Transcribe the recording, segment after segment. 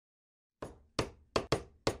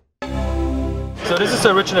So this is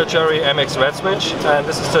the original Cherry MX red switch, and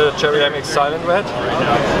this is the Cherry MX silent red.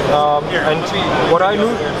 And what I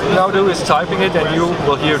now do is typing it, and you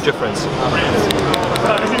will hear a difference.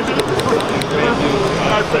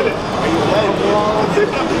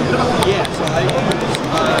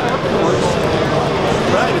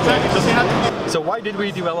 So why did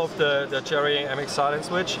we develop the Cherry MX silent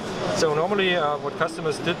switch? So normally what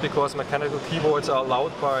customers did, because mechanical keyboards are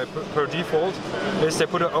allowed per default, is they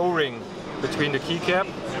put an O-ring between the keycap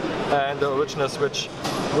and the original switch,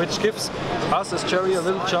 which gives us as Cherry a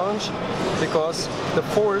little challenge, because the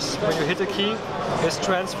force when you hit a key is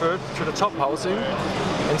transferred to the top housing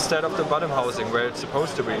instead of the bottom housing where it's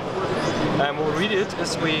supposed to be. And what we did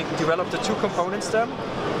is we developed a two-component stem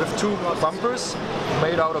with two bumpers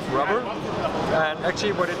made out of rubber. And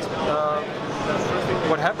actually what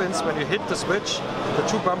happens when you hit the switch, the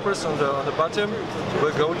two bumpers on the bottom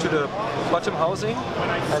will go to the bottom housing,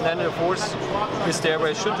 and then the force is there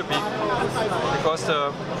where it should be, because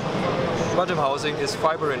the bottom housing is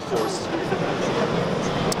fiber reinforced.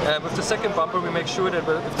 With the second bumper we make sure that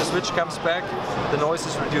if the switch comes back, the noise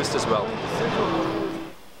is reduced as well.